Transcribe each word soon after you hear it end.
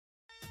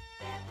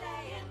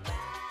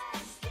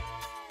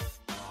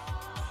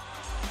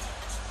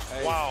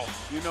Hey, Wow.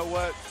 you know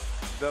what?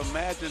 The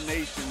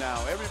imagination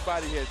now.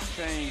 Everybody has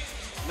changed.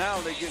 Now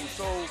they're getting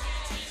so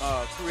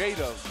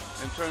creative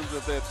in terms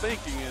of their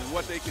thinking and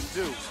what they can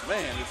do.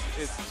 Man,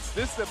 this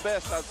is the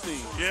best I've seen.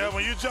 Yeah,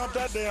 when you jump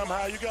that damn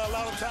high, you got a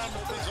lot of time.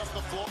 Opens up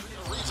the floor.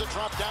 Ariza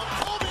drop down.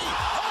 Kobe!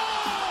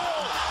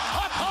 Oh!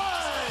 Up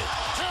high!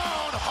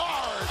 Down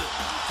hard!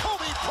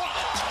 Kobe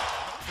Bryant!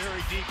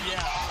 Very deep,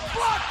 yeah.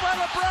 Blocked by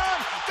LeBron!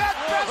 That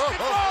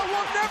basketball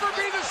will never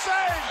be the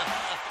same!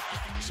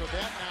 So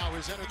that now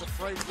has entered the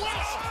fray.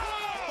 Wow!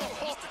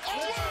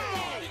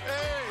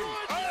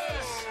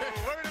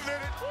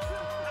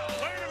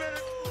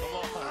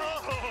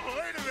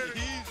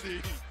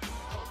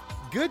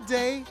 Good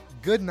day,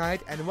 good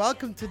night, and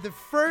welcome to the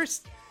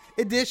first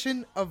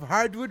edition of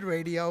Hardwood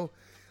Radio.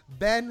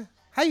 Ben,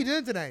 how you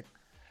doing tonight?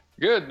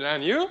 Good,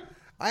 man. You?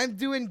 I'm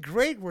doing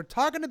great. We're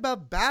talking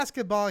about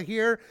basketball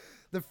here.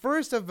 The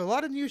first of a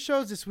lot of new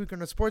shows this week on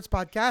the Sports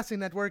Podcasting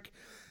Network.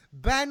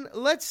 Ben,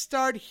 let's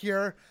start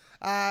here.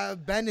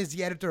 Ben is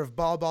the editor of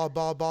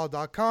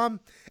ballball.com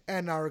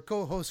and our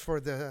co-host for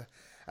the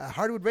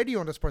Hardwood Radio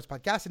on the Sports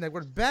Podcasting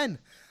Network. Ben,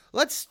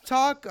 let's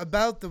talk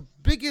about the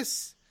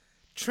biggest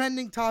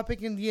trending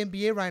topic in the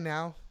NBA right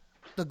now,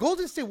 the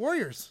Golden State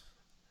Warriors.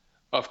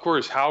 Of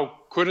course. How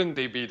couldn't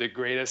they be the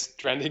greatest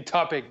trending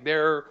topic?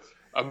 They're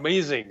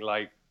amazing.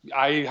 Like,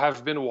 I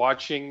have been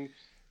watching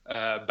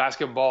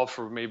basketball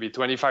for maybe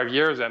 25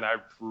 years, and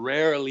I've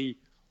rarely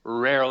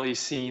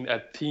seen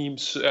a team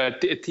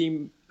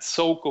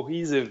so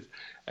cohesive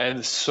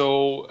and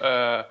so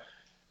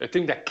a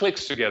thing that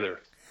clicks together.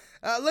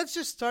 Let's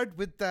just start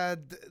with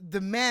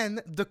the man,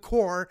 the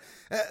core,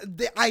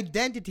 the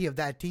identity of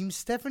that team,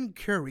 Stephen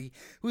Curry,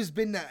 who's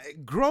been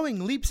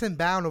growing leaps and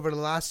bounds over the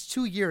last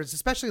 2 years,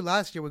 especially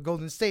last year with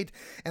Golden State.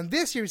 And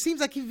this year, it seems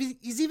like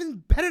he's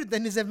even better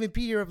than his MVP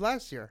year of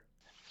last year.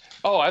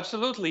 Oh,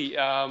 absolutely.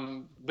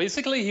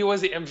 Basically, he was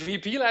the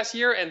MVP last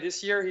year, and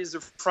this year he's the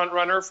front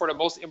runner for the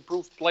most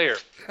improved player.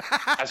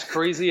 As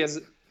crazy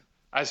as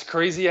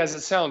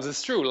it sounds,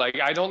 it's true. Like,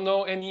 I don't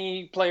know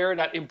any player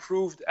that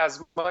improved as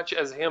much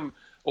as him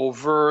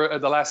over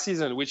the last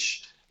season,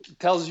 which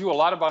tells you a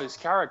lot about his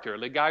character.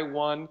 The guy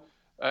won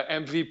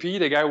MVP,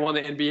 the guy won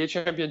the NBA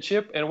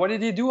championship, and what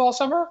did he do all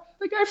summer?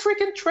 The guy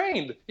freaking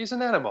trained. He's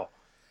an animal.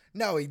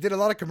 No, he did a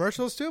lot of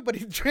commercials too, but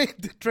he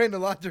trained a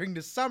lot during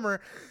the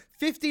summer.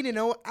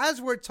 15-0. As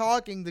we're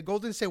talking, the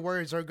Golden State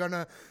Warriors are going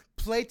to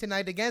play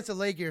tonight against the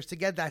Lakers to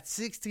get that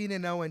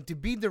 16-0 and to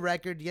beat the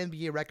record, the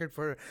NBA record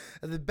for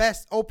the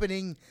best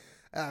opening,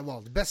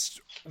 the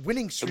best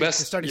winning streak to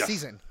start the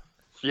season.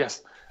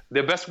 Yes.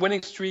 The best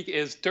winning streak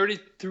is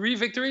 33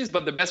 victories,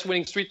 but the best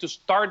winning streak to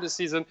start the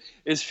season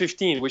is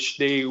 15, which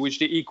they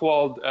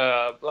equaled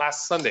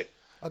last Sunday.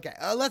 Okay,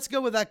 let's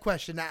go with that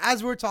question. Now,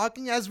 as we're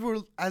talking, as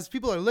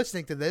people are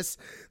listening to this,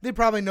 they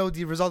probably know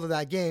the result of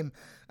that game.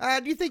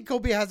 Do you think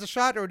Kobe has a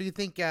shot, or do you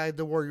think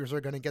the Warriors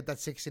are going to get that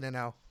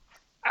 16-0?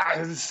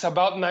 It's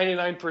about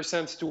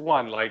 99% to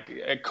 1.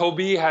 Like,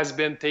 Kobe has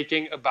been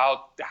taking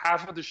about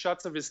half of the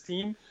shots of his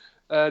team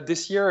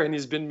this year, and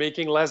he's been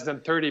making less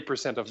than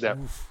 30% of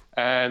them. Oof.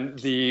 And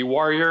the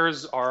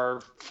Warriors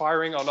are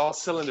firing on all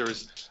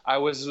cylinders. I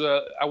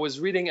was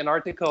reading an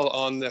article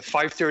on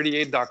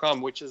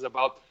 538.com, which is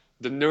about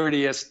the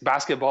nerdiest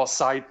basketball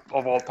site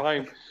of all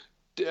time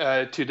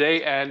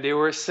today, and they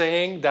were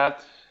saying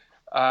that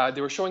they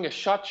were showing a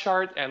shot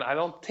chart, and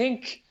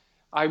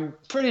I'm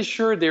pretty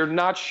sure they're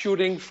not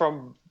shooting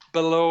from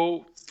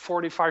below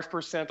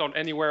 45% on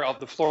anywhere of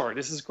the floor.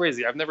 This is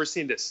crazy. I've never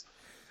seen this.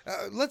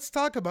 Let's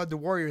talk about the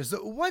Warriors.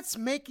 What's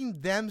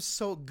making them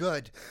so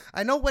good?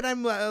 I know when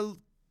I'm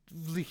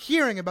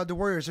hearing about the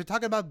Warriors, they're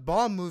talking about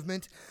ball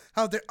movement,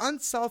 how they're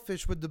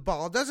unselfish with the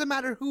ball. Doesn't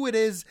matter who it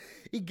is,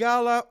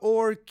 Igala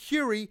or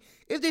Curry.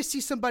 If they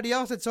see somebody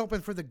else that's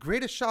open for the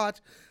greatest shot,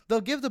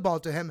 they'll give the ball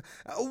to him.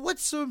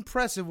 What's so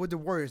impressive with the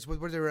Warriors, what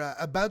they're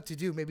about to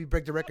do, maybe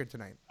break the record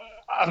tonight?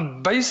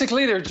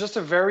 Basically, they're just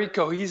a very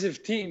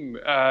cohesive team.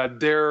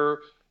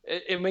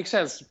 It makes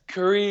sense.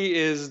 Curry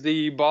is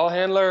the ball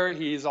handler.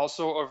 He's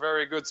also a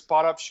very good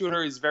spot-up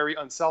shooter. He's very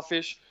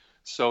unselfish.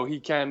 So he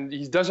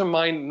doesn't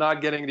mind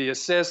not getting the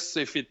assists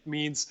if it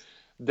means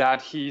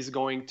that he's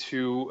going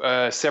to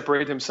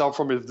separate himself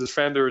from his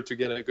defender to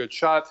get a good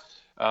shot.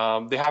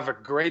 They have a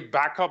great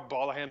backup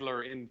ball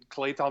handler in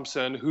Klay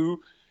Thompson,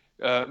 who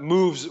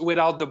moves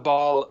without the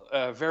ball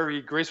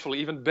very gracefully,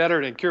 even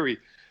better than Curry.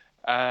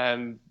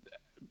 And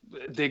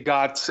they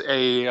got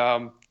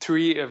a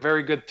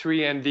very good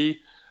 3-and-D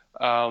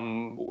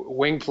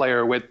wing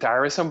player with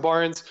Harrison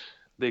Barnes.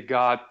 They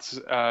got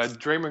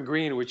Draymond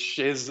Green, which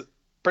is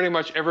pretty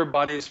much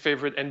everybody's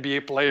favorite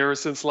NBA player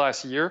since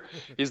last year.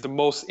 He's the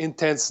most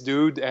intense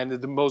dude and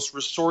the most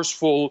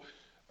resourceful,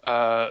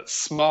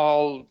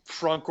 small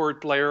frontcourt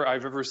player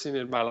I've ever seen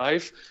in my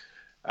life.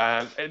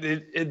 And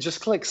it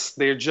just clicks.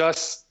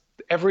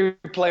 Every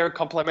player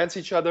complements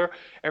each other.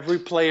 Every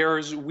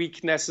player's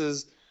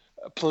weaknesses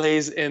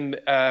plays in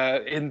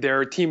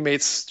their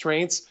teammates'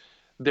 strengths.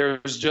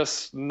 There's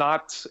just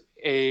not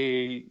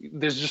a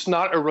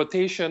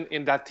rotation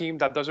in that team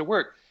that doesn't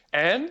work.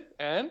 And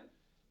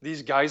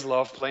these guys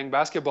love playing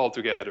basketball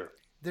together.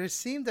 They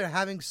seem they're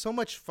having so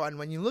much fun.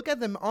 When you look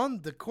at them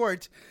on the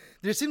court,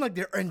 they seem like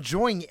they're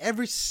enjoying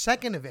every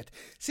second of it.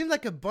 Seems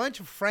like a bunch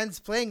of friends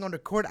playing on the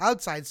court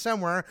outside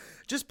somewhere,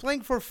 just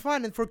playing for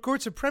fun and for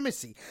court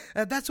supremacy.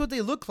 That's what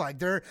they look like.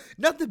 They're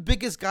not the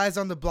biggest guys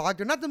on the block.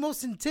 They're not the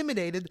most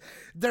intimidated.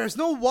 There's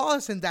no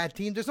Wallace in that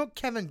team. There's no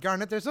Kevin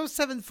Garnett. There's no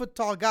 7-foot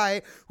tall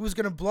guy who's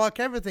going to block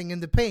everything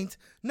in the paint.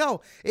 No,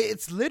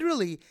 it's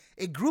literally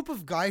a group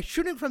of guys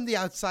shooting from the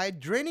outside,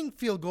 draining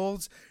field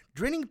goals,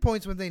 draining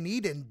points when they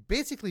need, and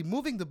basically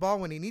moving the ball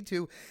when they need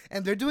to.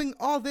 And they're doing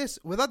all this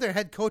without their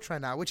head coach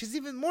right now, which is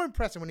even more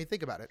impressive when you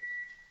think about it.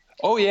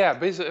 Oh yeah,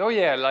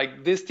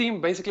 like this team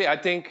basically I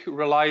think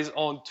relies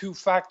on two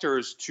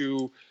factors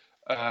to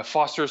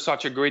foster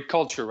such a great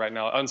culture right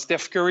now. On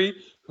Steph Curry,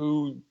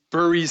 who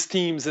buries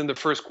teams in the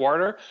first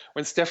quarter.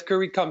 When Steph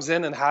Curry comes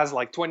in and has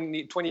like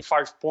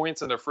 25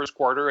 points in the first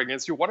quarter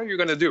against you, what are you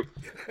going to do?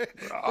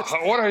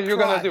 What are you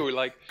going to do?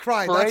 Like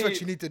cry, that's what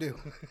you need to do.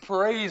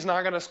 Perret is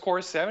not going to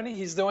score 70.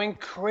 He's doing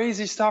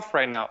crazy stuff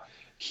right now.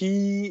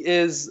 He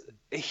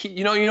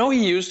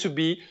used to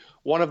be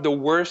one of the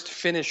worst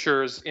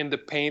finishers in the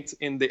paint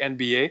in the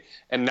NBA,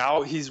 and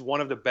now he's one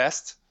of the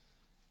best.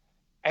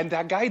 And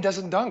that guy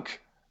doesn't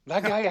dunk.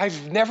 That guy,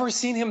 I've never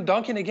seen him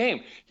dunk in a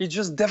game. He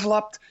just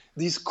developed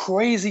these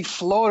crazy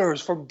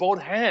floaters from both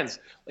hands.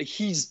 Like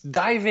he's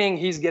diving,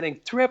 he's getting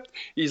tripped,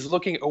 he's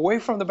looking away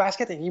from the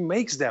basket, and he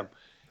makes them.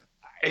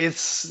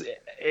 It's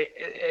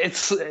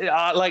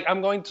like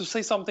I'm going to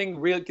say something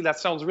real that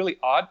sounds really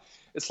odd.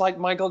 It's like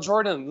Michael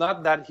Jordan.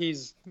 Not that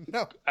he's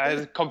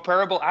a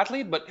comparable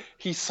athlete, but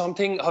he's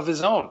something of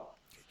his own.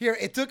 Here,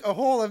 it took a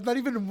whole of not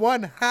even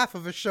one half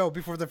of a show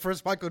before the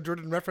first Michael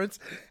Jordan reference.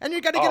 And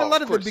you got to get a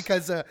lot of it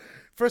because,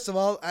 first of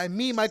all,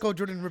 Michael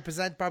Jordan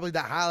represent probably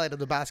the highlight of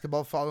the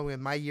basketball following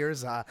my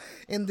years.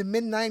 In the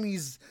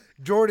mid-90s,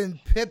 Jordan,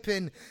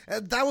 Pippen,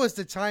 that was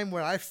the time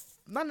where I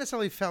not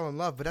necessarily fell in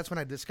love, but that's when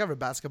I discovered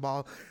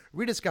basketball,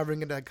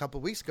 rediscovering it a couple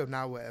of weeks ago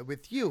now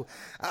with you.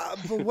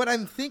 But what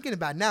I'm thinking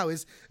about now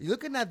is you're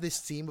looking at this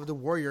team of the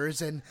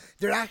Warriors, and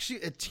they're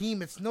actually a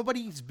team. It's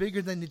nobody's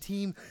bigger than the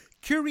team.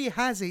 Curry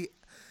has a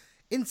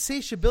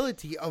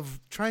insatiability of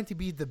trying to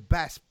be the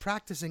best,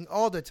 practicing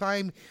all the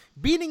time,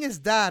 beating his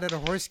dad at a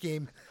horse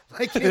game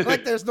like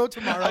there's no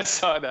tomorrow. I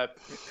saw that.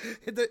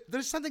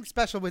 There's something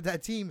special with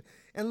that team.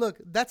 And look,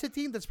 that's a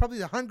team that's probably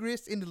the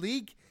hungriest in the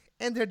league,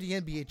 and they're the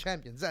NBA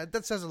champions.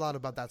 That says a lot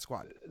about that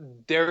squad.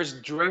 There's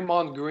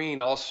Draymond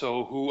Green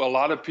also, who a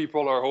lot of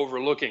people are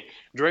overlooking.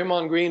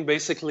 Draymond Green,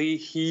 basically,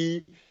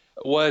 he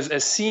was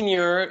a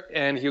senior,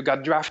 and he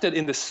got drafted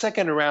in the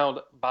second round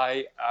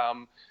by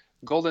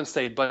Golden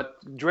State.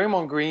 But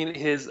Draymond Green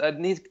is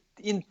an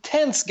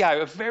intense guy,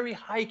 a very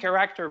high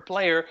character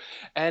player,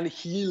 and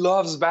he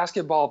loves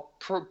basketball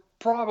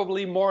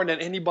probably more than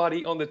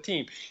anybody on the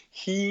team.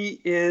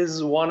 He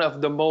is one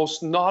of the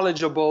most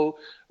knowledgeable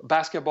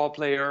basketball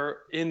player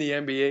in the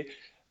NBA,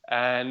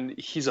 and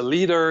he's a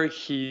leader.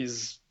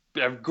 He's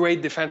a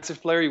great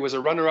defensive player. He was a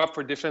runner-up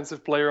for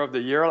Defensive Player of the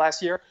Year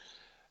last year,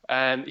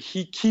 and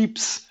he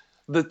keeps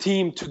the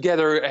team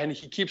together, and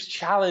he keeps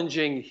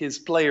challenging his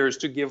players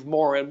to give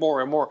more and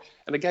more and more.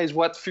 And the guy is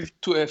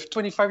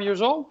 25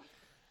 years old?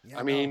 Yeah,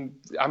 I mean,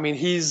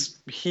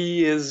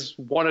 he is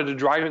one of the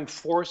driving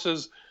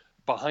forces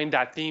behind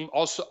that team.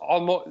 Also,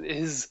 almost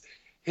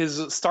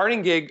his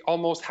starting gig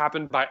almost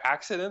happened by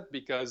accident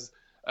because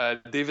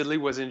David Lee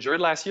was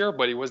injured last year,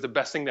 but it was the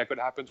best thing that could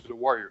happen to the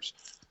Warriors.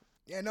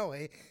 Yeah, no,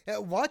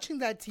 watching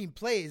that team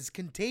play is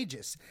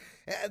contagious.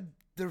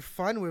 They're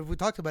fun. We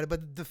talked about it,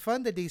 but the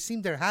fun that they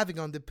seem they're having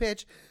on the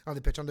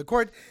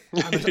court.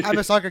 I'm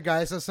a soccer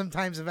guy, so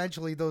sometimes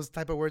eventually those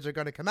type of words are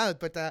going to come out.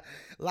 But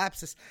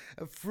lapses,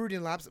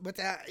 Freudian lapse. But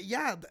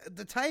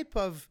the type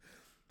of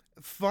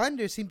fun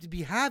they seem to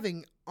be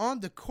having on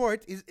the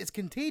court is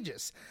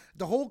contagious.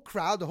 The whole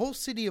crowd, the whole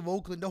city of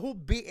Oakland, the whole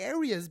Bay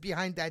Area is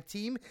behind that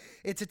team.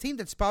 It's a team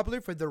that's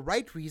popular for the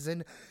right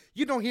reason.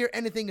 You don't hear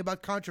anything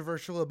about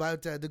controversial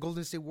about the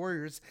Golden State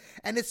Warriors.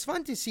 And it's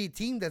fun to see a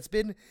team that's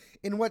been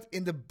in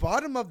the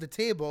bottom of the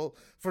table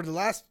for the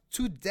last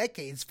 2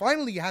 decades,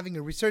 finally having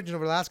a resurgence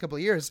over the last couple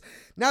of years.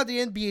 Now the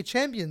NBA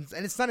champions,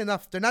 and it's not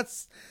enough. They're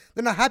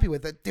not happy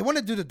with it. They want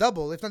to do the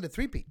double, if not the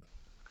three-peat.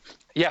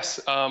 Yes,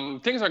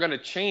 things are going to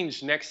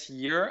change next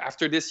year,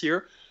 after this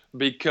year,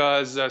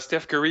 because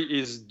Steph Curry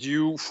is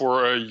due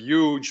for a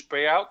huge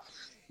payout.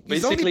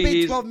 He's only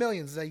paid $12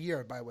 million a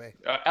year, by the way.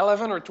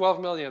 11 or 12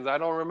 million, I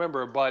don't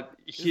remember, but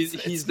he's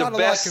the not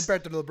best. A lot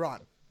compared to LeBron.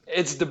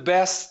 It's the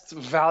best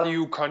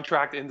value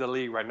contract in the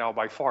league right now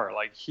by far.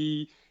 Like,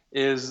 he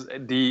is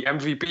the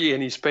MVP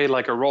and he's paid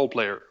like a role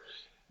player.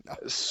 No.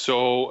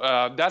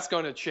 So that's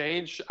going to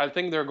change. I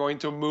think they're going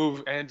to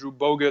move Andrew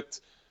Bogut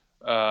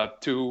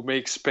to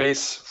make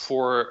space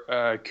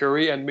for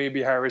Curry and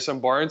maybe Harrison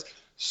Barnes.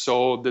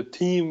 So the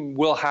team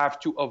will have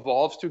to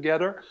evolve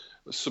together.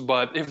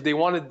 But if they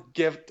want to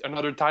give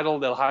another title,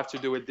 they'll have to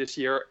do it this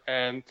year.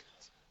 And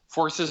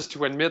forces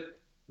to admit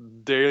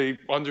they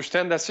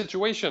understand that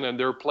situation and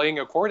they're playing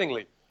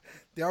accordingly.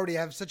 They already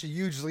have such a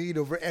huge lead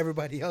over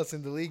everybody else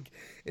in the league.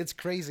 It's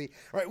crazy.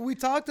 All right, we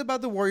talked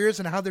about the Warriors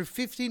and how they're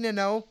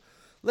 15-0.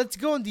 Let's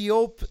go on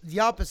the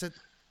opposite,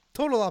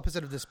 total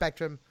opposite of the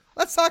spectrum.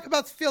 Let's talk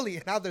about Philly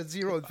and how they're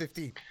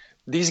 0-15.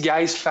 These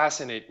guys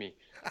fascinate me.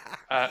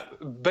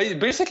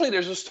 Basically,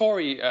 there's a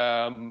story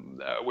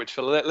with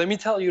Philly. Let me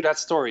tell you that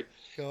story.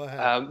 Go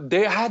ahead.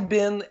 There had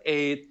been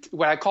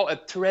what I call a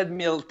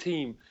treadmill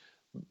team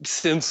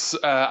since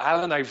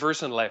Allen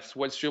Iverson left.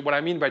 What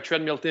I mean by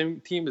treadmill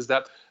team is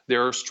that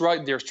they're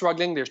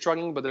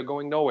struggling, but they're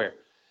going nowhere.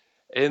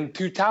 In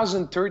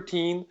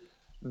 2013,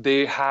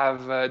 they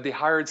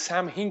hired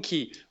Sam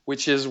Hinkie,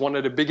 which is one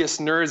of the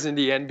biggest nerds in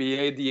the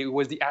NBA. He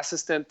was the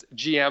assistant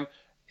GM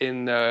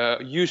in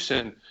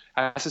Houston,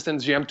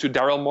 assistant GM to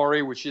Daryl Morey,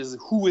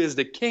 who is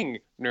the king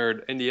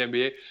nerd in the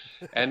NBA.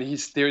 And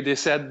they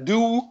said,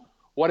 do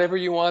whatever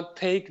you want,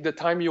 take the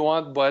time you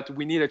want, but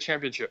we need a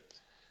championship.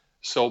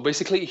 So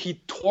basically,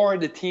 he tore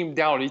the team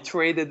down. He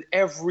traded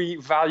every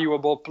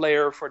valuable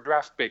player for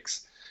draft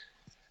picks.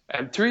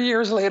 And 3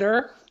 years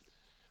later,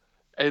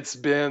 it's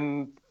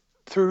been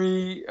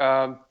three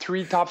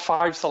top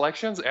 5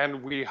 selections,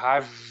 and we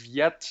have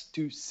yet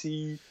to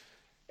see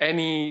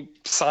any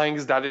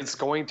signs that it's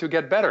going to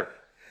get better.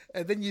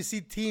 And then you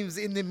see teams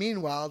in the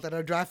meanwhile that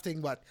are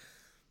drafting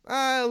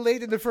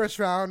late in the first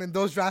round, and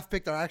those draft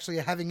picks are actually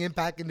having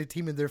impact in the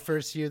team in their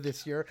first year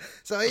this year.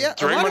 So yeah,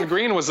 Draymond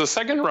Green was a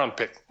second-round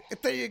pick.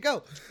 There you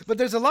go. But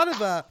there's a lot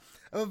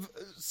of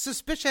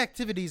suspicious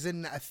activities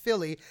in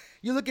Philly.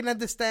 You're looking at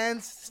the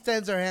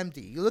stands are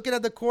empty. You're looking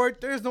at the court,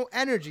 there's no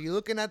energy. You're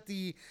looking at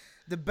the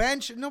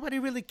bench, nobody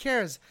really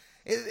cares.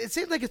 It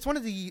seems like it's one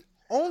of the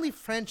only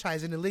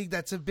franchise in the league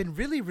that's been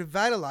really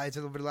revitalized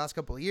over the last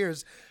couple of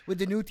years with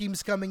the new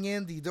teams coming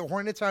in. The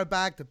Hornets are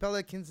back, the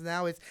Pelicans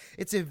now.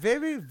 It's a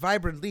very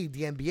vibrant league,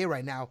 the NBA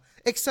right now,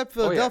 except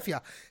Philadelphia.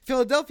 Oh, yeah.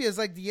 Philadelphia is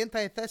like the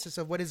antithesis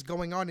of what is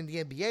going on in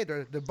the NBA.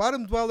 They're the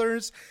bottom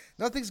dwellers.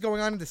 Nothing's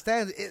going on in the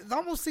stands. It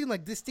almost seems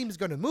like this team is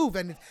going to move,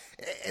 and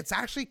it's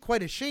actually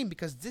quite a shame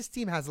because this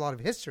team has a lot of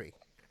history.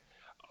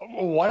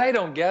 What I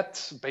don't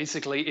get,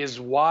 basically,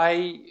 is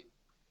why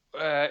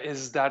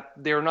is that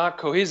they're not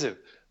cohesive.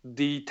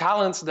 The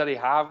talents that they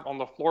have on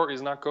the floor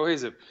is not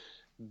cohesive.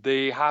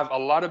 They have a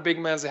lot of big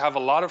men. They have a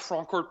lot of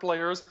front court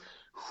players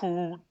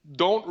who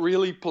don't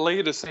really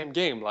play the same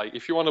game. Like,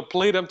 if you want to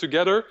play them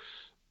together,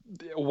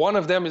 one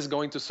of them is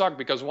going to suck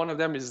because one of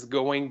them is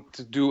going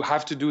to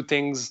have to do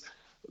things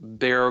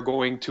they're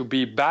going to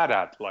be bad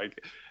at.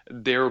 Like,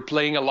 they're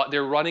playing a lot.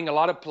 They're running a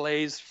lot of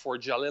plays for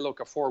Jahlil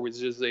Okafor,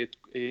 which is a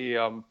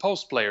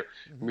post player,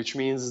 which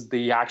means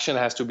the action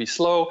has to be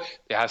slow.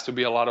 There has to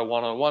be a lot of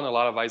one-on-one, a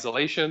lot of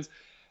isolations.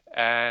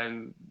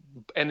 And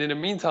in the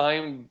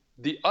meantime,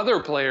 the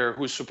other player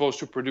who's supposed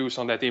to produce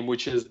on that team,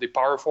 which is the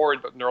power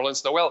forward, but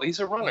Nerlens Noel,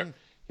 he's a runner.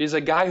 He's a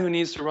guy who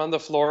needs to run the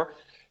floor.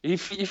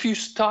 If you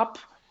stop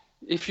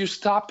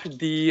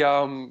the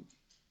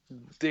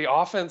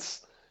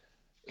offense,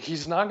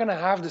 he's not going to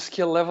have the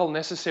skill level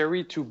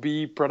necessary to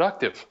be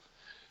productive.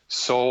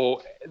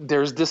 So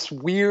there's this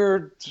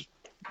weird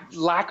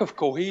lack of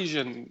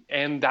cohesion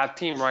in that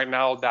team right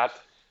now that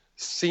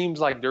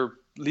seems like they're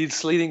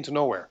leading to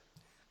nowhere.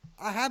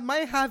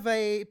 Might have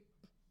a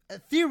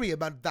theory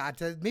about that.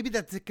 Maybe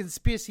that's a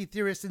conspiracy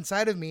theorist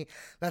inside of me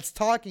that's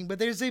talking, but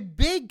there's a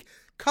big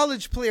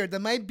college player that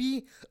might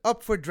be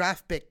up for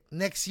draft pick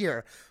next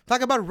year.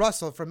 Talk about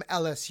Russell from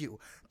LSU.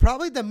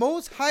 Probably the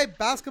most hyped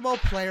basketball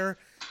player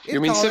in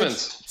You mean college.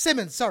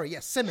 Simmons?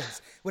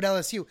 Simmons with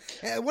LSU.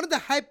 One of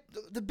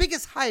the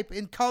biggest hype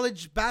in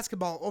college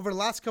basketball over the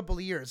last couple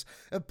of years.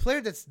 A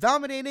player that's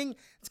dominating.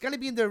 It's going to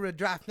be in the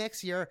draft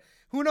next year.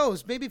 Who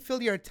knows? Maybe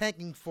Philly are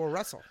tanking for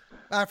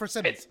for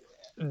Simmons.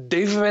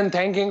 They've been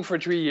tanking for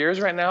 3 years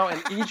right now,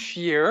 and each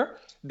year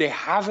they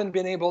haven't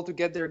been able to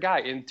get their guy.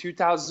 In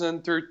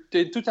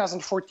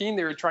 2014,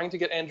 they were trying to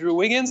get Andrew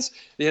Wiggins.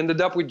 They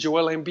ended up with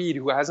Joel Embiid,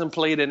 who hasn't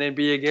played an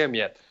NBA game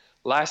yet.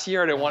 Last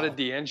year, they wanted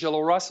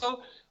D'Angelo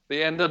Russell.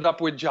 They ended up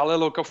with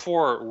Jahlil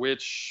Okafor,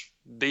 which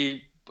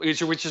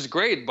is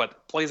great,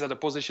 but plays at a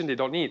position they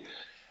don't need.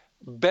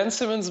 Ben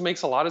Simmons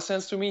makes a lot of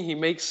sense to me. He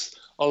makes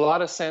a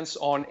lot of sense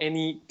on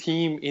any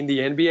team in the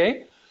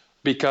NBA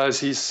because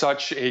he's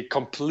such a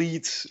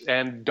complete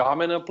and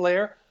dominant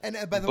player. And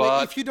by the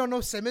way, if you don't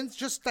know Simmons,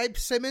 just type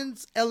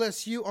Simmons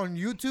LSU on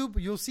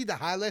YouTube. You'll see the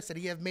highlights that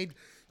he have made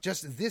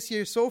just this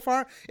year so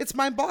far. It's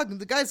mind-boggling.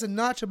 The guy's a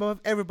notch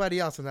above everybody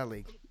else in that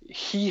league.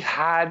 He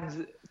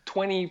had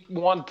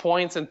 21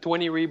 points and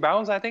 20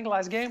 rebounds, I think,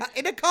 last game.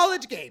 In a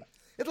college game.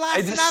 It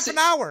lasted half an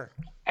hour.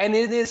 And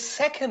in his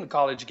second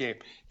college game,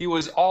 he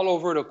was all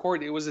over the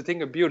court. It was a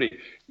thing of beauty.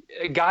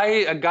 A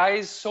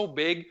guy so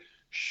big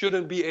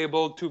shouldn't be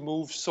able to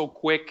move so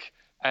quick.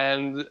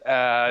 And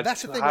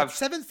that's the thing.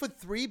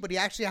 7'3", but he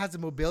actually has the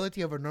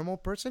mobility of a normal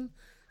person.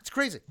 It's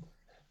crazy.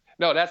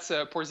 No, that's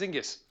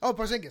Porzingis. Oh,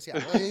 Porzingis,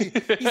 yeah.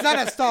 Well, he's not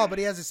as tall, but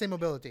he has the same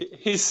mobility.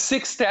 He's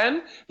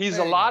 6'10". He's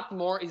a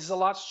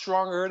lot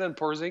stronger than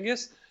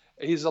Porzingis.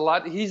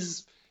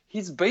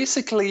 he's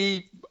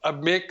basically a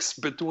mix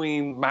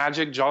between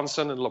Magic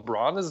Johnson and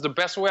LeBron. Is the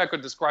best way I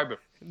could describe him.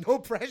 No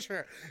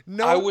pressure.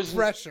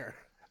 Pressure.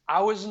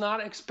 I was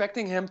not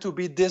expecting him to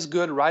be this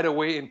good right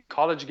away in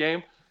college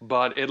game,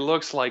 but it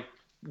looks like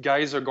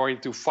guys are going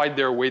to fight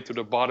their way to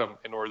the bottom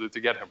in order to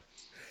get him.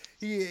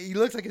 He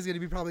looks like he's going to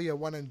be probably a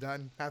one and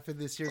done after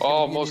this year.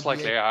 Oh, most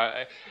likely.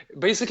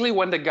 Basically,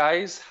 when the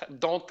guys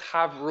don't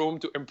have room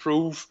to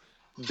improve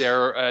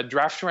their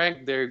draft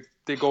rank,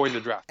 they go in the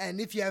draft. And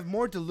if you have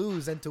more to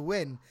lose than to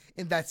win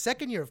in that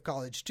second year of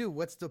college too,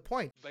 what's the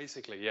point?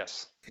 Basically,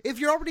 yes. If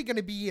you're already going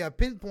to be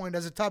pinpointed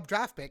as a top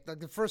draft pick, like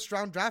the first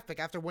round draft pick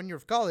after 1 year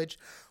of college,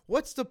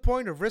 what's the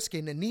point of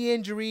risking a knee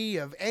injury,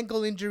 of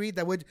ankle injury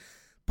that would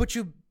put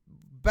you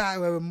back,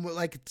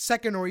 like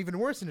second or even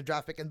worse in the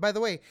draft pick? And by the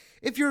way,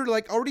 if you're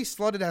like already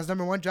slotted as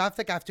number 1 draft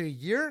pick after a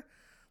year,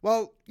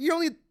 well, you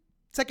only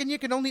second year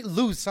can only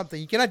lose something.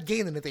 You cannot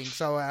gain anything.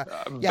 So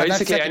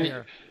that's second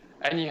year.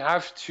 And you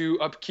have to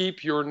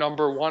upkeep your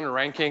number 1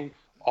 ranking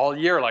all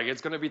year. Like,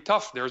 it's going to be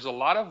tough. There's a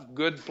lot of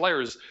good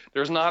players.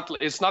 It's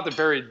not a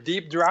very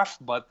deep draft,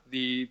 but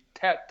the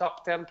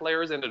top 10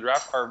 players in the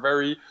draft are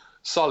very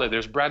solid.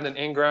 There's Brandon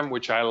Ingram,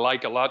 which I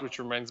like a lot, which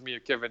reminds me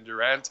of Kevin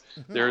Durant.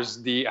 Mm-hmm.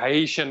 There's the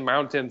Haitian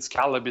Mountains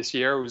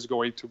Calabissiere, who's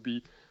going to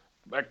be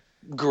a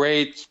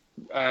great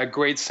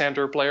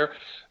center player.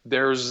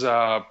 There's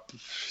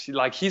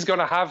he's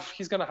gonna have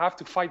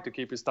to fight to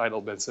keep his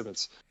title, Ben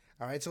Simmons.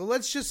 All right, so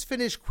let's just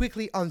finish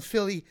quickly on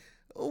Philly.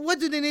 What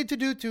do they need to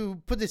do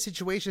to put the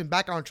situation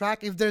back on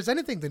track, if there's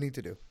anything they need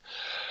to do?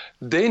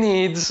 They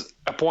need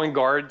a point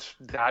guard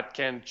that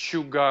can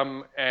chew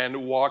gum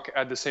and walk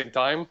at the same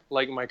time,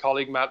 like my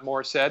colleague Matt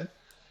Moore said.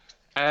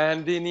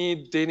 And they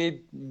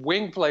need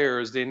wing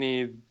players. They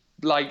need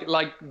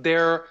like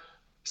their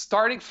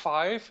starting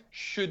 5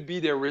 should be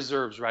their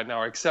reserves right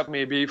now, except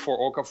maybe for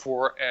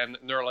Okafor and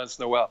Nerlens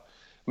Noel.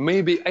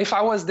 Maybe if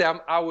I was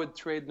them, I would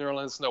trade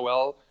Nerlens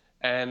Noel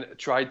and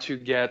try to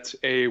get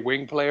a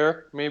wing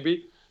player,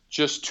 maybe,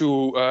 just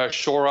to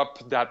shore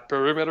up that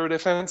perimeter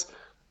defense.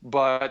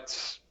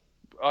 But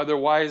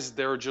otherwise,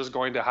 they're just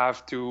going to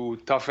have to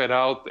tough it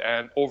out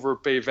and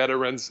overpay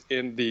veterans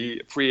in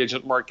the free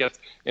agent market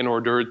in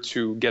order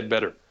to get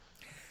better.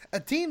 A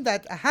team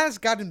that has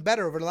gotten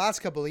better over the last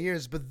couple of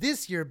years, but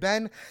this year,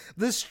 Ben,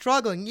 they're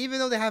struggling. Even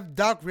though they have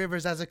Doc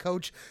Rivers as a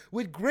coach,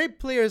 with great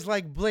players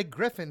like Blake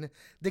Griffin,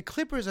 the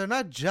Clippers are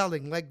not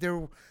gelling like they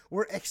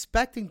were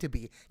expecting to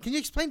be. Can you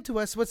explain to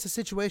us what's the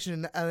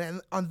situation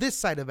on this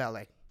side of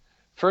LA?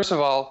 First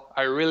of all,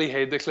 I really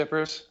hate the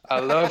Clippers.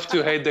 I love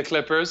to hate the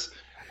Clippers.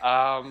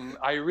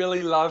 I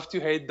really love to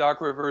hate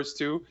Doc Rivers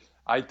too.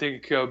 I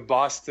think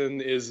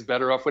Boston is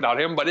better off without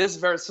him, but it's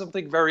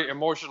something very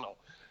emotional.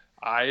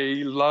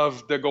 I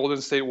love the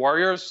Golden State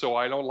Warriors, so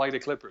I don't like the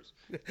Clippers.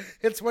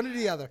 It's one or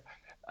the other.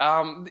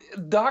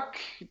 Doc,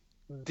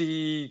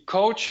 the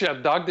coach,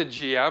 and Doc, the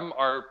GM,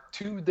 are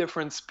two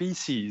different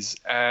species.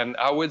 And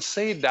I would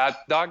say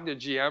that Doc, the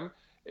GM,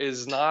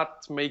 is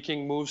not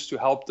making moves to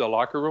help the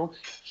locker room.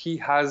 He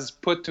has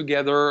put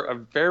together a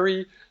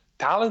very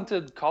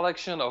talented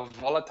collection of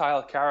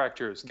volatile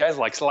characters, guys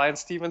like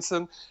Lance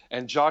Stevenson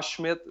and Josh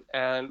Smith.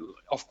 And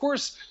of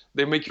course,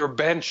 they make your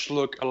bench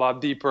look a lot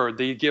deeper.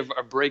 They give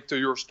a break to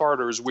your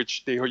starters,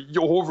 which they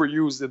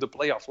overused in the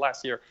playoff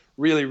last year.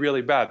 Really,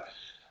 really bad.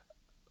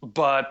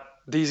 But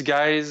these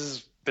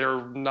guys,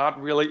 they're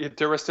not really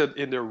interested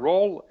in their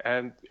role,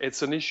 and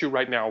it's an issue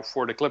right now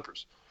for the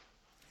Clippers.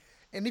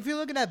 And if you're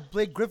looking at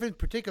Blake Griffin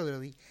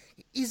particularly,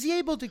 is he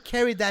able to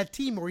carry that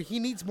team, or he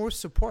needs more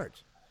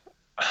support?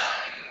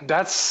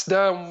 That's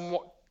the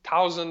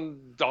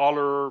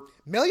 $1,000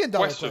 million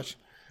question.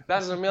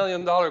 That's $1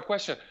 million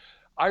question.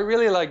 I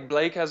really like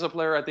Blake as a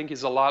player. I think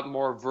he's a lot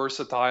more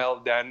versatile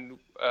than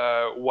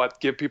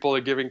what people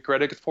are giving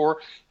credit for.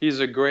 He's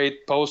a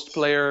great post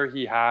player.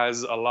 He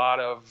has a lot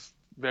of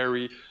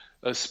very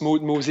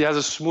smooth moves. He has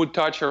a smooth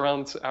touch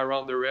around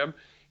the rim.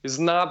 He's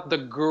not the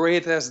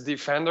greatest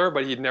defender,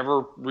 but he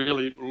never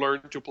really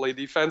learned to play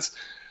defense.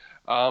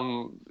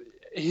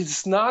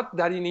 It's not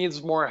that he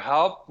needs more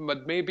help,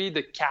 but maybe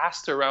the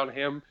cast around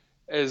him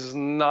is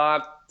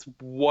not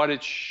what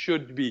it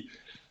should be.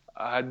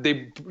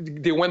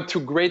 They went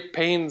through great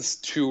pains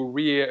to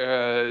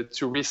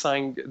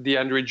re-sign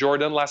DeAndre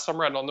Jordan last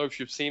summer. I don't know if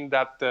you've seen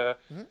that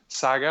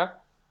saga.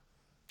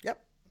 Yep.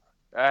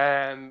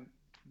 And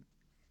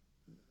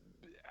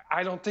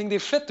I don't think they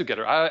fit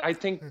together. I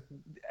think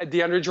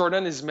DeAndre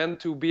Jordan is meant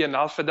to be an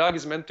alpha dog,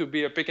 is meant to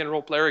be a pick and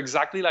roll player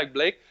exactly like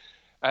Blake,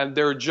 and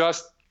they're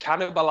just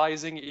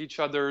cannibalizing each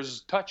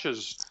other's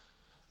touches.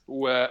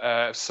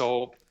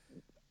 So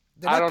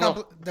I don't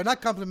know. They're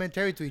not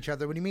complementary to each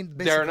other. What do you mean?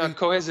 Basically? They're not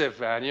cohesive,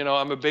 man. You know,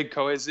 I'm a big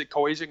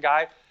cohesion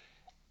guy.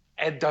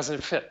 It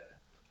doesn't fit.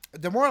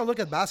 The more I look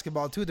at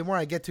basketball, too, the more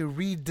I get to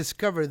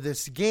rediscover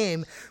this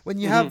game. When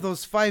you have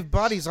those 5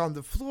 bodies on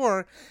the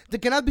floor, they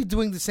cannot be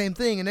doing the same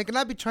thing, and they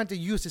cannot be trying to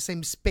use the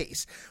same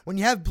space. When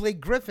you have Blake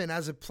Griffin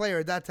as a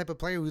player, that type of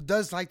player who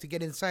does like to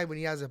get inside when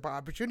he has an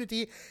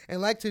opportunity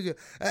and like to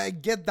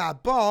get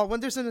that ball,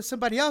 when there's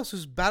somebody else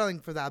who's battling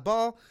for that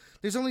ball,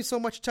 there's only so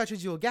much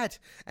touches you'll get.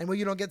 And when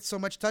you don't get so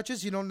much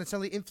touches, you don't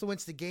necessarily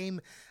influence the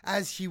game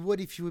as he would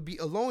if you would be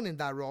alone in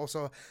that role.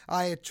 So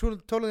I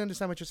totally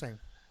understand what you're saying.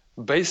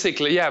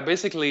 Basically,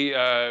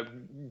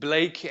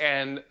 Blake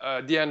and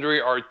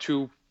DeAndre are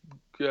two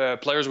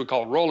players we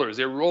call rollers.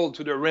 They roll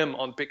to the rim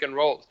on pick and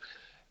rolls.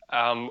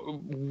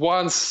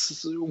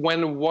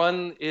 When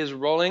one is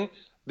rolling,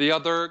 the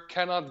other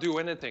cannot do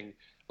anything.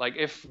 Like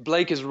if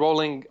Blake is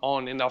rolling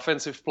on an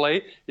offensive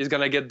play, he's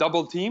gonna get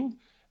double teamed.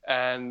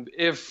 And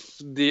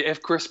if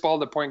Chris Paul,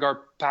 the point guard,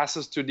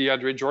 passes to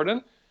DeAndre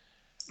Jordan,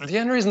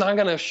 DeAndre is not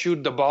gonna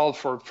shoot the ball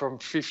from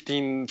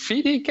 15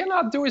 feet. He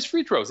cannot do his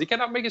free throws. He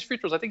cannot make his free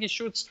throws. I think he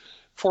shoots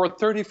for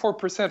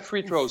 34%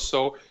 free throws.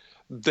 So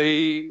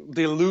they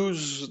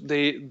lose.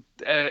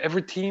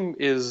 Every team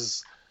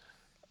is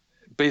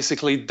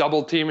basically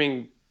double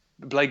teaming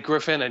Blake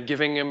Griffin and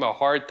giving him a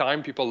hard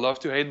time. People love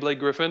to hate Blake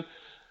Griffin.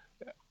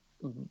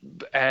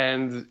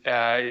 And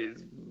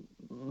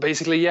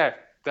basically, yeah,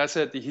 that's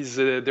it.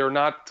 They're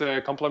not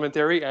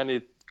complementary, and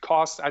it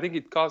cost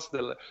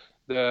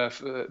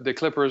the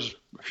Clippers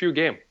a few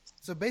games.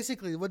 So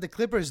basically, what the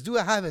Clippers do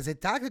have is a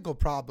tactical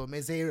problem,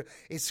 is a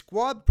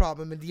squad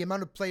problem, and the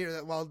amount of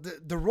players,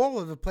 the role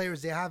of the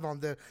players they have on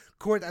the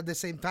court at the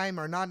same time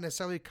are not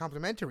necessarily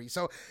complementary.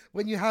 So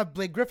when you have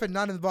Blake Griffin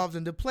not involved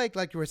in the play,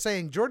 like you were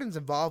saying, Jordan's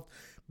involved,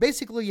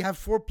 basically you have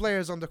 4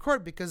 players on the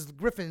court because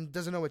Griffin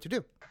doesn't know what to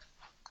do.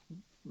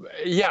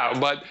 Yeah,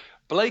 but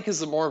Blake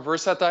is a more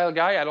versatile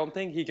guy. I don't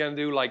think he can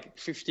do like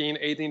 15,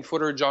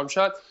 18-footer jump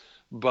shot,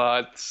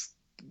 but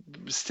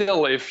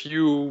still, if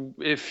you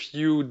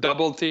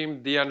double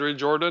team DeAndre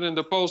Jordan in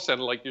the post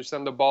and like you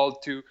send the ball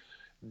to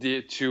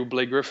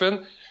Blake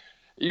Griffin,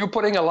 you're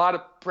putting a lot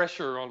of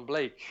pressure on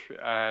Blake.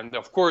 And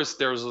of course,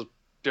 there's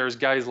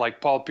guys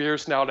like Paul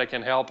Pierce now that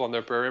can help on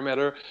the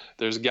perimeter.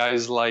 There's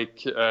guys like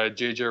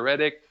JJ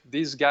Redick.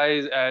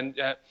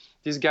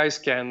 These guys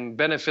can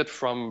benefit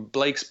from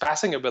Blake's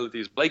passing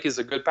abilities. Blake is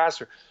a good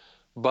passer,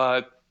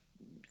 but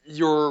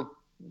your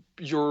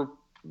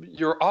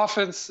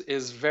offense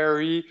is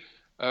very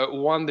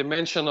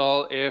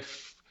one-dimensional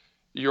if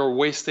you're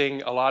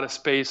wasting a lot of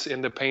space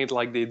in the paint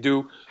like they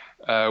do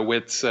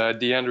with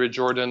DeAndre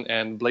Jordan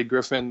and Blake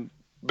Griffin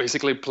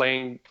basically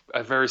playing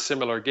a very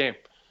similar game.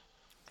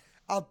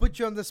 I'll put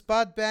you on the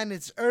spot, Ben.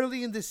 It's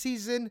early in the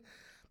season,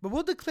 but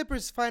will the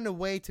Clippers find a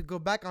way to go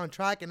back on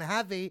track and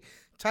have a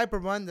type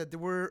of run that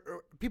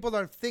people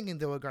are thinking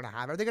they were going to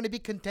have? Are they going to be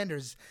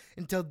contenders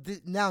until the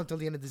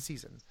end of the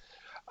season?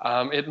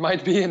 It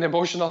might be an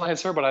emotional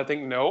answer, but I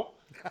think no.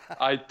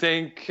 I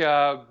think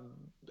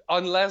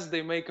unless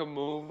they make a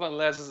move,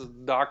 unless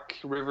Doc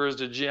Rivers,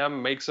 the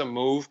GM, makes a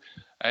move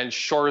and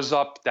shores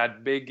up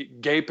that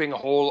big gaping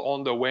hole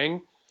on the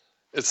wing,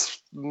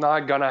 it's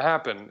not going to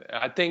happen.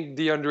 I think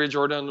DeAndre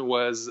Jordan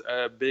was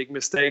a big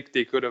mistake.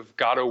 They could have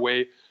got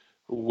away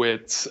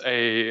with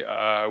a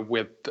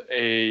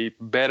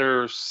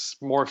better,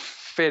 more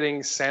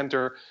fitting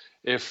center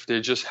if they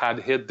just had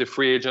hit the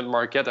free agent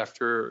market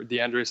after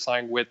DeAndre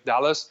signed with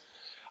Dallas.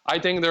 I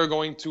think they're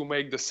going to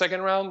make the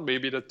second round,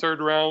 maybe the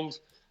third round,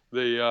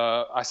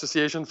 the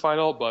association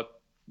final, but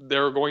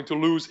they're going to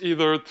lose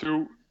either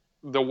to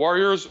the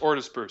Warriors or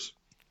the Spurs.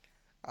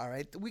 All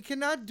right. We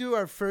cannot do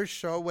our first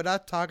show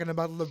without talking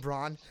about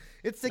LeBron.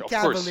 It's the Of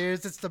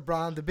Cavaliers. course. It's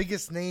LeBron, the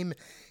biggest name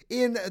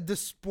in the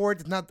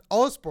sport, not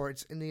all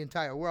sports in the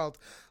entire world.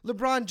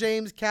 LeBron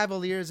James,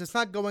 Cavaliers, it's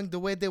not going the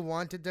way they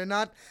wanted. They're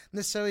not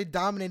necessarily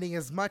dominating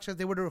as much as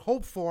they would have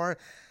hoped for.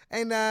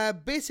 And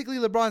basically,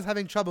 LeBron's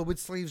having trouble with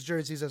sleeves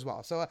jerseys as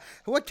well. So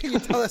what can you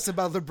tell us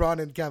about LeBron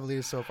and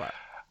Cavaliers so far?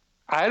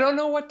 I don't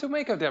know what to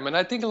make of them. And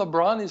I think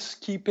LeBron is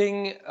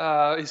keeping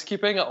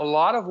a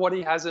lot of what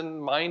he has in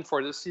mind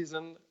for this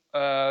season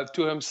to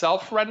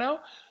himself right now.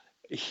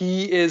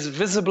 He is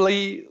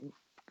visibly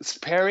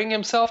sparing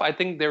himself. I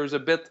think there's a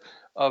bit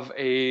of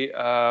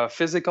a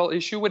physical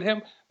issue with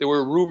him. There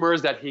were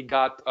rumors that he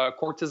got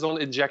cortisone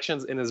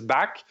injections in his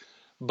back.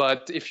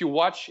 But if you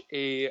watch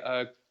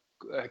a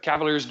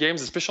Cavaliers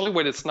games, especially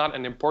when it's not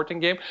an important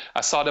game,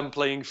 I saw them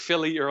playing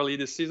Philly early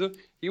this season.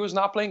 He was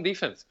not playing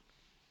defense.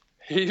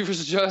 He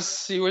was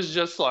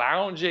just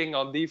lounging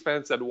on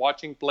defense and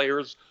watching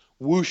players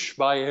whoosh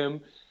by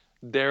him.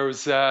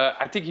 There's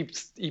I think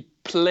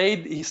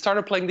he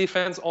started playing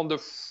defense on the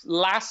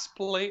last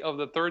play of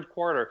the third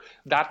quarter.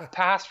 That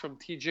pass from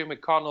TJ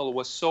McConnell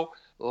was so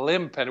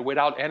limp and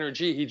without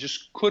energy, he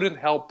just couldn't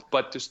help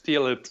but to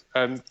steal it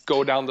and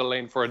go down the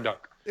lane for a dunk.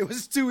 It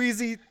was too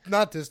easy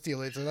not to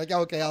steal it. So like,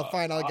 okay,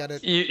 I'll get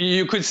it.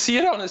 You could see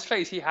it on his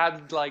face. He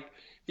had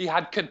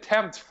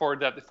contempt for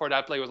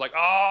that play. He was like,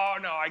 oh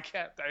no, I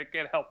can't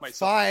help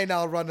myself. Fine,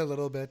 I'll run a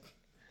little bit.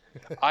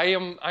 I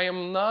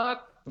am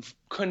not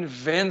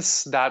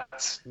convinced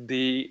that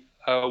the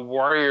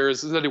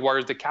Cavaliers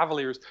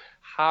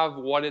have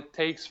what it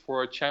takes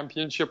for a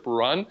championship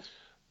run.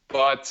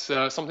 But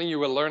something you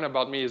will learn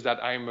about me is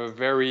that I'm a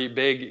very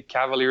big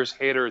Cavaliers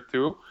hater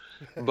too.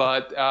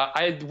 But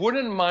I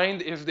wouldn't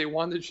mind if they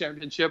won the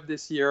championship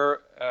this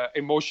year,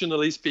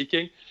 emotionally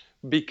speaking,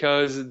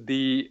 because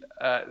they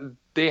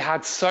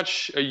had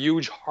such a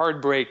huge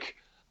heartbreak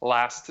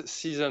last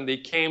season.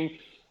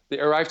 They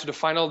arrived to the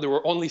final. There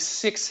were only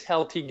 6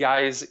 healthy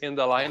guys in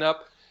the lineup.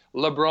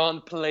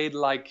 LeBron played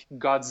like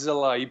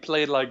Godzilla. He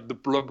played like the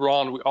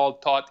LeBron we all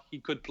thought he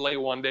could play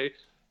one day.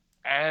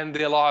 And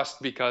they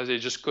lost because they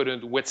just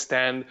couldn't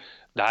withstand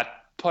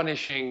that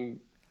punishing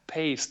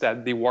pace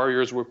that the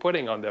Warriors were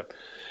putting on them.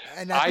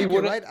 And I think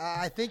you're right.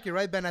 I think you're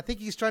right, Ben. I think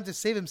he's trying to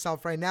save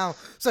himself right now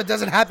so it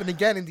doesn't happen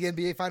again in the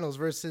NBA Finals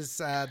versus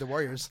the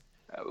Warriors.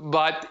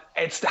 But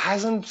it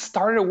hasn't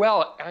started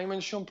well. Iman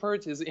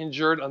Shumpert is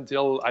injured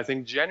until, I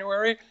think,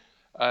 January.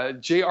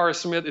 J.R.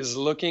 Smith is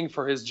looking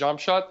for his jump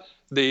shot.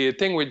 The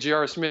thing with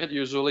J.R. Smith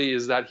usually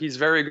is that he's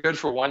very good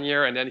for 1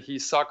 year and then he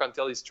sucks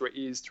until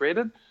he's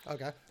traded.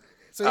 Okay.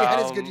 So he had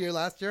his good year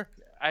last year?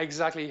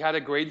 Exactly. He had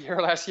a great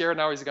year last year.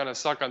 Now he's going to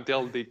suck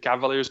until the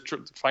Cavaliers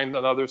find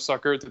another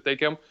sucker to take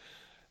him.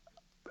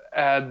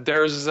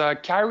 There's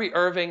Kyrie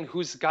Irving,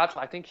 who's got,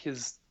 I think,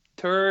 his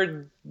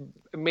 3rd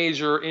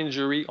major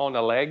injury on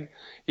a leg.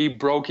 He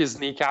broke his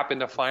kneecap in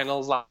the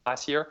finals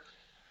last year.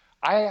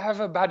 I have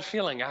a bad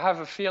feeling. I have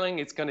a feeling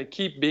it's going to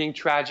keep being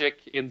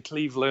tragic in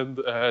Cleveland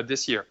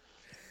this year.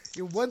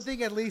 One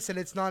thing at least, and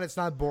it's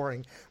not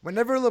boring.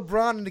 Whenever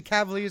LeBron and the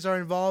Cavaliers are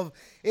involved,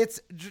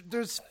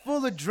 there's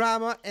full of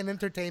drama and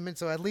entertainment,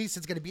 so at least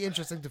it's going to be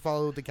interesting to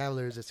follow the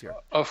Cavaliers this year.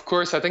 Of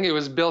course, I think it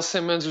was Bill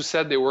Simmons who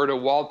said they were the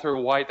Walter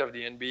White of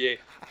the NBA.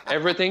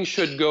 Everything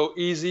should go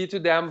easy to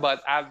them,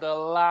 but at the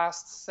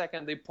last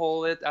second, they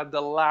pull it at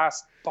the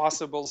last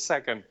possible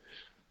second.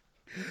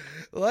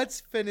 Let's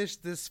finish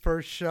this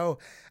first show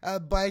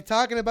by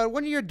talking about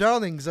one of your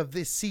darlings of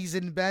this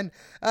season, Ben.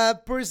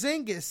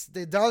 Porzingis,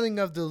 the darling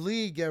of the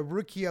league,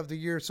 rookie of the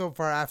year so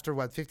far after,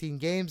 15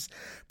 games.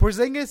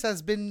 Porzingis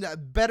has been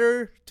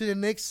better to the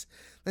Knicks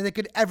than they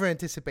could ever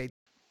anticipate.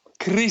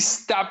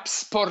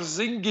 Kristaps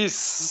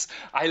Porzingis.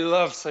 I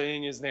love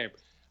saying his name.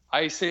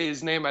 I say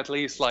his name at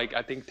least,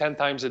 10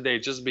 times a day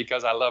just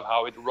because I love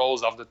how it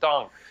rolls off the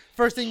tongue.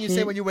 First thing you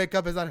say when you wake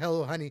up is not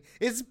hello, honey.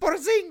 It's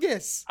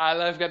Porzingis. I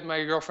love get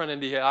my girlfriend in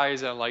the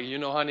eyes and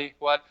honey,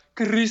 what?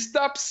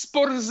 Kristaps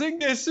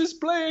Porzingis is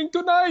playing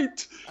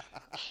tonight.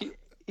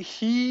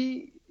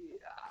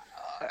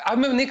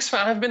 I'm a Knicks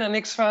fan. I've been a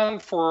Knicks fan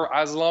for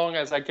as long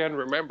as I can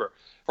remember.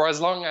 For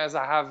as long as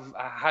I have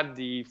had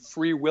the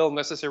free will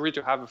necessary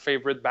to have a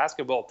favorite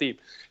basketball team.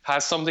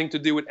 Has something to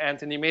do with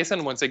Anthony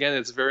Mason. Once again,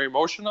 it's very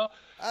emotional.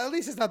 At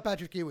least it's not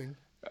Patrick Ewing.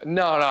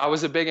 No, I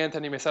was a big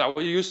Anthony Mason. I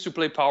used to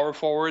play power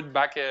forward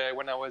back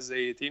when I was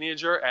a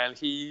teenager, and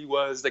he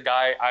was the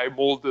guy I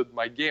molded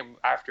my game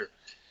after.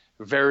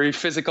 Very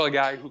physical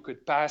guy who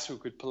could pass, who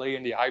could play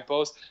in the high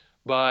post.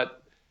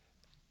 But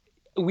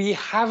we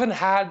haven't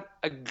had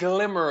a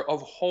glimmer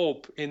of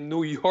hope in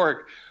New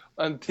York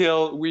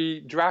until we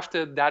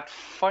drafted that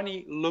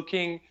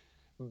funny-looking,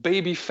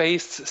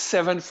 baby-faced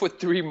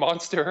 7'3"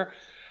 monster.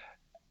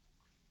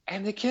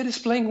 And the kid is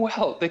playing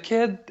well. The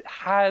kid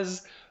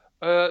has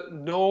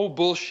no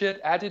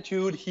bullshit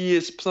attitude. He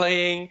is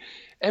playing.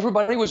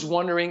 Everybody was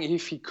wondering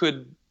if he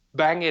could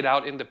bang it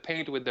out in the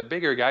paint with the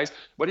bigger guys,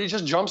 but he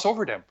just jumps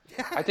over them.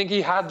 Yeah. I think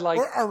he had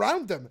or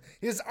around them.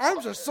 His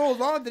arms are so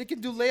long that he can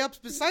do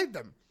layups beside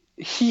them.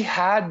 He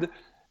had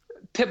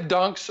tip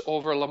dunks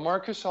over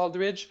LaMarcus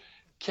Aldridge,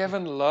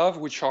 Kevin Love,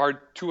 which are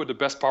 2 of the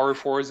best power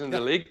forwards in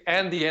the league,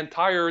 and the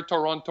entire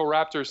Toronto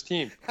Raptors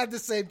team. At the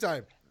same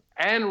time.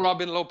 And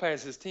Robin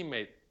Lopez, his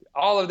teammate.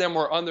 All of them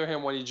were under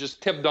him when he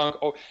just tip dunked.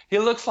 Oh, he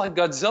looks like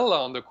Godzilla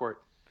on the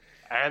court.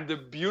 And the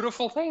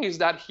beautiful thing is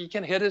that he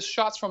can hit his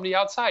shots from the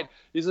outside.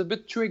 He's a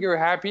bit trigger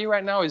happy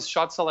right now. His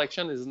shot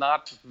selection is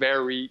not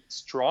very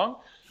strong.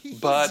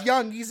 He's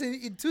young. He's an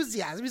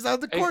enthusiasm. He's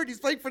on the court. He's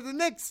playing for the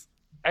Knicks.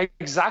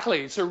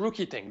 Exactly. It's a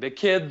rookie thing. The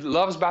kid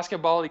loves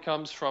basketball. He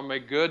comes from a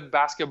good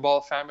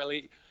basketball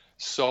family.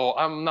 So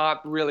I'm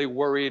not really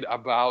worried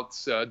about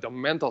the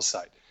mental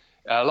side.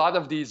 A lot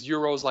of these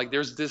Euros,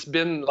 there's this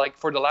been,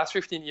 for the last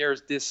 15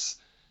 years, this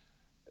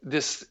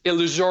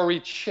illusory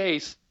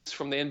chase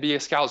from the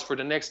NBA scouts for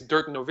the next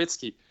Dirk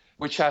Nowitzki,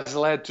 which has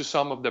led to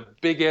some of the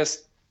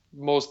biggest,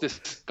 most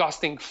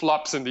disgusting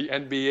flops in the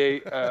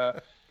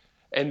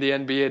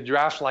NBA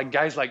draft,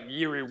 guys like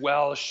Yuri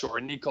Welsh or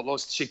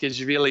Nicolas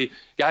Tsikishvili,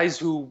 guys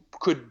who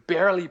could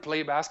barely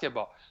play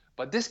basketball.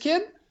 But this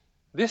kid,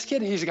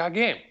 he's got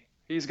game.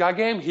 He's got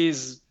game.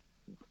 He's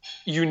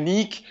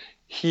unique.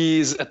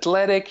 He's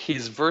athletic.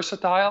 He's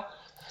versatile.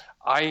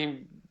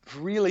 I'm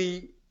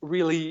really,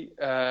 really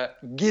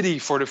giddy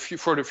for the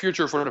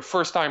future for the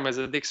first time as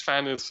a Knicks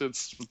fan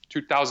since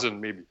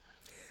 2000, maybe.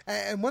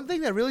 And one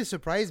thing that really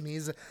surprised me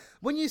is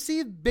when you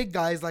see big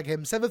guys like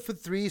him,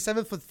 7'3",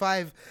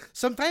 7'5",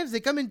 sometimes they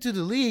come into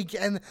the league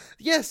and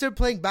yes, they're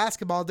playing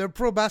basketball, they're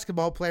pro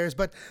basketball players,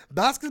 but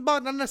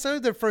basketball not necessarily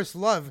their first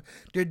love.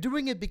 They're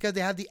doing it because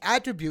they have the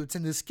attributes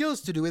and the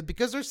skills to do it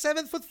because they're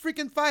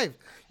 7'5".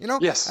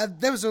 Yes.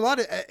 There was a lot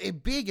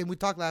of big, and we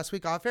talked last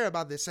week off air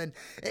about this, and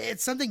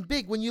it's something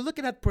big. When you're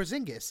looking at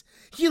Porzingis,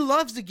 he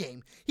loves the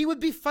game. He would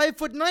be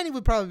 5'9", he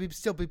would probably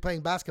still be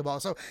playing basketball.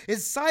 So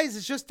his size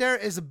is just there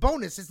as a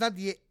bonus. It's not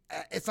the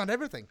it's not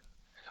everything.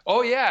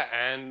 Oh yeah,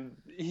 and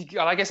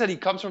like I said, he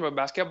comes from a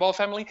basketball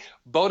family.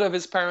 Both of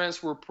his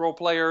parents were pro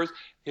players.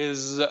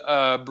 His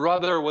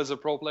brother was a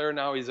pro player.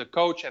 Now he's a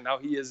coach, and now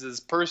he is his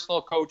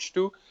personal coach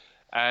too.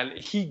 And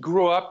he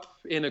grew up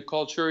in a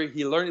culture.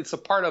 He learned it's a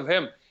part of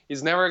him.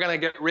 He's never gonna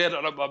get rid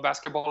of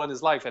basketball in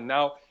his life, and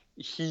now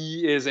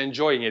he is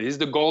enjoying it. He's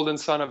the golden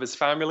son of his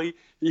family.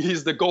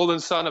 He's the golden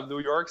son of New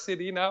York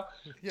City now.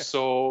 Yeah.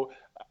 So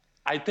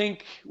I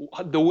think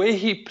the way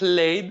he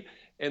played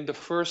in the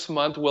first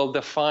month will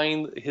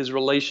define his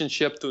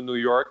relationship to New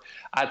York,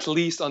 at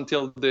least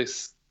until the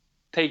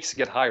stakes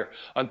get higher,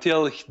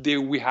 until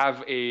we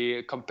have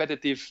a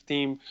competitive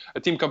team, a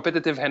team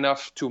competitive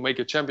enough to make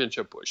a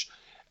championship push.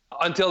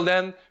 Until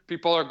then,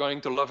 people are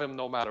going to love him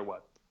no matter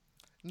what.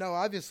 No,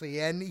 obviously.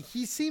 And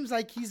he seems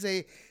like he's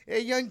a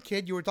young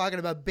kid. You were talking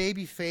about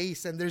baby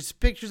face, and there's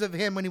pictures of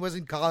him when he was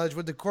in college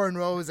with the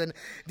cornrows and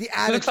the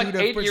attitude. He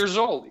looks like 8 years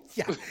old.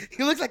 Yeah,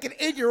 he looks like an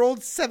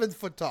 8-year-old, 7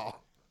 foot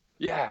tall.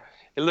 Yeah,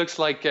 it looks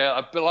like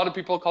a lot of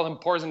people call him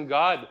Porzingis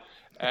God.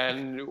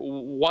 And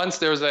once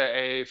there's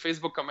a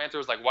Facebook commenter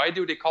was like, why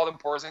do they call him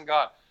Porzingis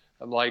God?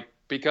 I'm like,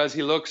 because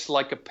he looks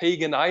like a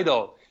pagan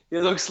idol. He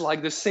looks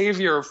like the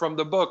savior from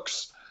the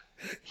books.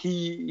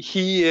 He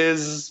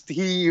is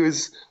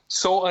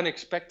so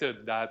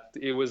unexpected that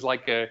it was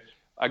like a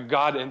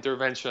God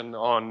intervention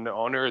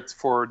on earth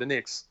for the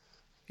Knicks.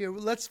 Here,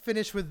 let's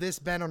finish with this,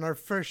 Ben, on our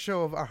first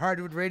show of our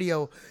Hardwood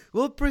Radio.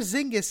 Will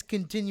Porzingis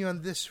continue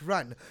on this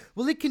run?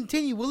 Will he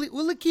continue?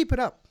 Will he keep it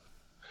up?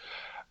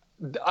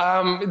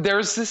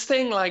 There's this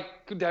thing like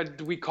that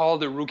we call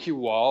the rookie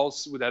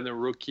walls, that the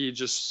rookie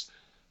just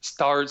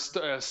starts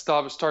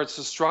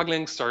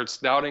struggling, starts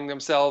doubting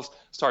themselves,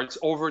 starts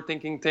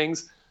overthinking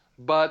things.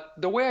 But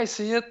the way I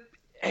see it,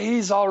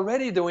 he's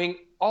already doing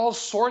all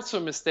sorts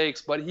of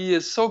mistakes, but he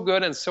is so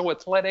good and so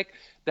athletic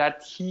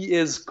that he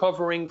is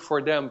covering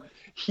for them.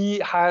 He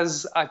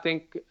has, I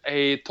think,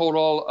 a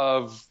total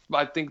of,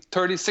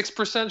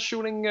 36%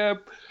 shooting.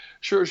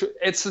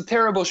 It's a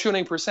terrible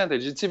shooting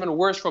percentage. It's even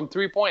worse from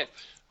 3-point.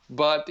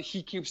 But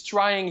he keeps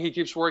trying, he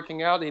keeps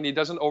working out, and he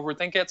doesn't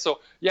overthink it. So,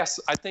 yes,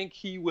 I think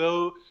he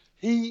will.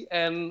 He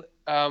and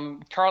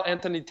Karl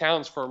Anthony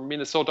Towns from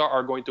Minnesota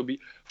are going to be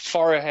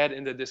far ahead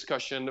in the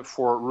discussion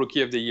for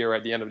Rookie of the Year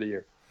at the end of the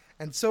year.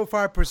 And so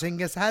far,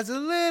 Porzingis has a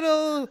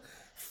little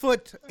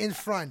foot in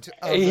front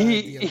of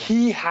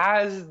he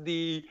has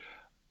the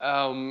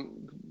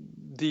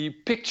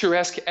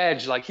picturesque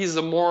edge. Like, he's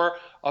more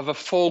of a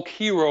folk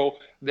hero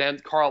than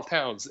Karl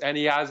Towns, and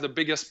he has the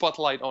biggest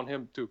spotlight on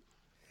him too.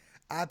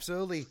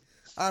 Absolutely.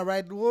 All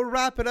right, we'll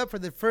wrap it up for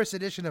the first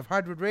edition of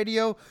Hardwood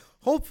Radio.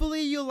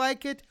 Hopefully you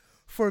like it.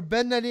 For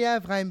Ben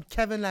Lelièvre, I'm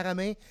Kevin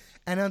Laramé.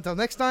 And until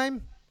next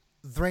time,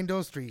 drain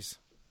those trees.